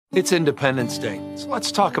It's Independence Day, so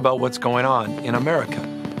let's talk about what's going on in America.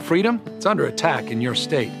 Freedom, it's under attack in your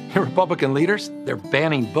state. Your Republican leaders, they're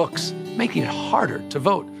banning books, making it harder to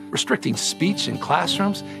vote, restricting speech in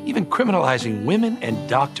classrooms, even criminalizing women and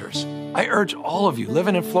doctors. I urge all of you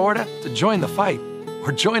living in Florida to join the fight,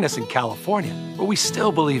 or join us in California, where we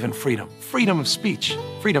still believe in freedom. Freedom of speech,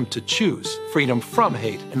 freedom to choose, freedom from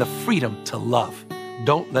hate, and the freedom to love.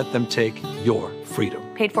 Don't let them take your freedom.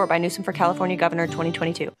 Paid for by Newsom for California Governor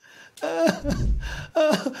 2022.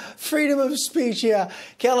 Freedom of speech, yeah.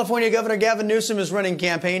 California Governor Gavin Newsom is running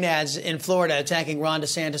campaign ads in Florida attacking Ron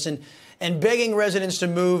DeSantis and begging residents to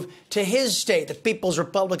move to his state, the People's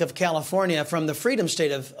Republic of California, from the freedom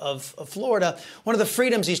state of Florida. One of the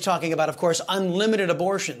freedoms he's talking about, of course, unlimited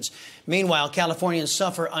abortions. Meanwhile, Californians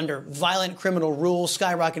suffer under violent criminal rules,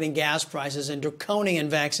 skyrocketing gas prices, and draconian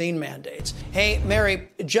vaccine mandates. Hey, Mary,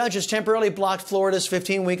 judges temporarily blocked Florida's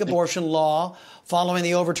 15-week abortion law following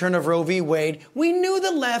the overturn of Roe v. Wade. We knew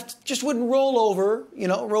the left just wouldn't roll over,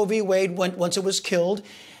 Roe v. Wade once it was killed.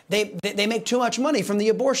 They make too much money from the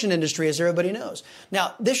abortion industry, as everybody knows.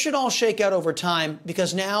 Now, this should all shake out over time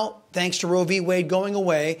because now, thanks to Roe v. Wade going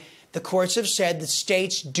away, the courts have said that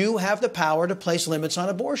states do have the power to place limits on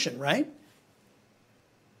abortion, right?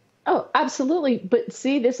 Oh, absolutely. But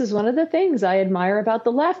see, this is one of the things I admire about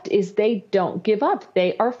the left is they don't give up.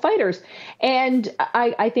 They are fighters. And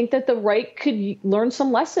I think that the right could learn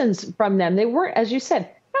some lessons from them. They weren't, as you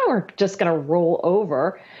said, we're just going to roll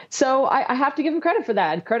over. So I have to give them credit for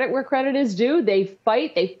that. Credit where credit is due. They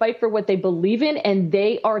fight for what they believe in, and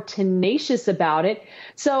they are tenacious about it.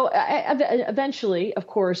 So eventually, of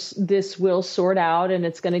course, this will sort out, and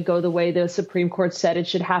it's going to go the way the Supreme Court said it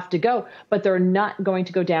should have to go. But they're not going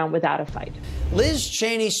to go down without a fight. Liz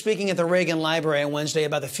Cheney speaking at the Reagan Library on Wednesday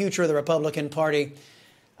about the future of the Republican Party.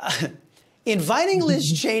 Inviting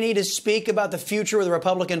Liz Cheney to speak about the future of the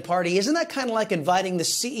Republican Party, isn't that kind of like inviting the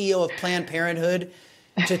CEO of Planned Parenthood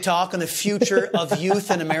to talk on the future of youth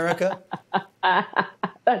in America?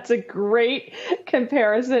 That's a great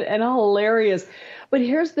comparison and hilarious. But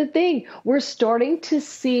here's the thing. We're starting to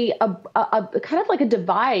see a kind of like a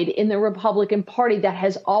divide in the Republican Party that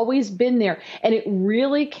has always been there. And it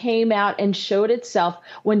really came out and showed itself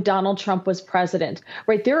when Donald Trump was president.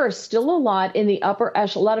 Right. There are still a lot in the upper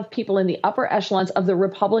echelon, a lot of people in the upper echelons of the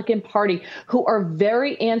Republican Party who are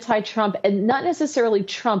very anti-Trump, and not necessarily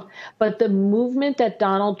Trump, but the movement that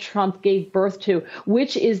Donald Trump gave birth to,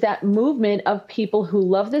 which is that movement of people who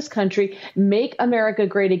love this country, make America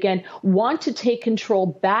great again, want to take control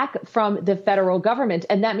back from the federal government.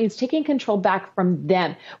 And that means taking control back from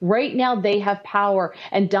them. Right now, they have power.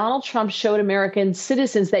 And Donald Trump showed American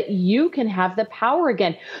citizens that you can have the power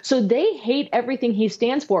again. So they hate everything he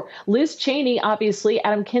stands for. Liz Cheney, obviously,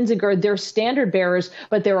 Adam Kinzinger, they're standard bearers,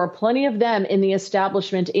 but there are plenty of them in the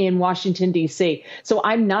establishment in Washington, D.C. So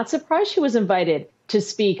I'm not surprised she was invited to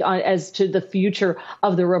speak on as to the future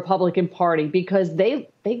of the Republican Party, because they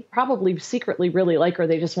probably secretly really like her.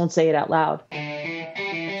 They just won't say it out loud.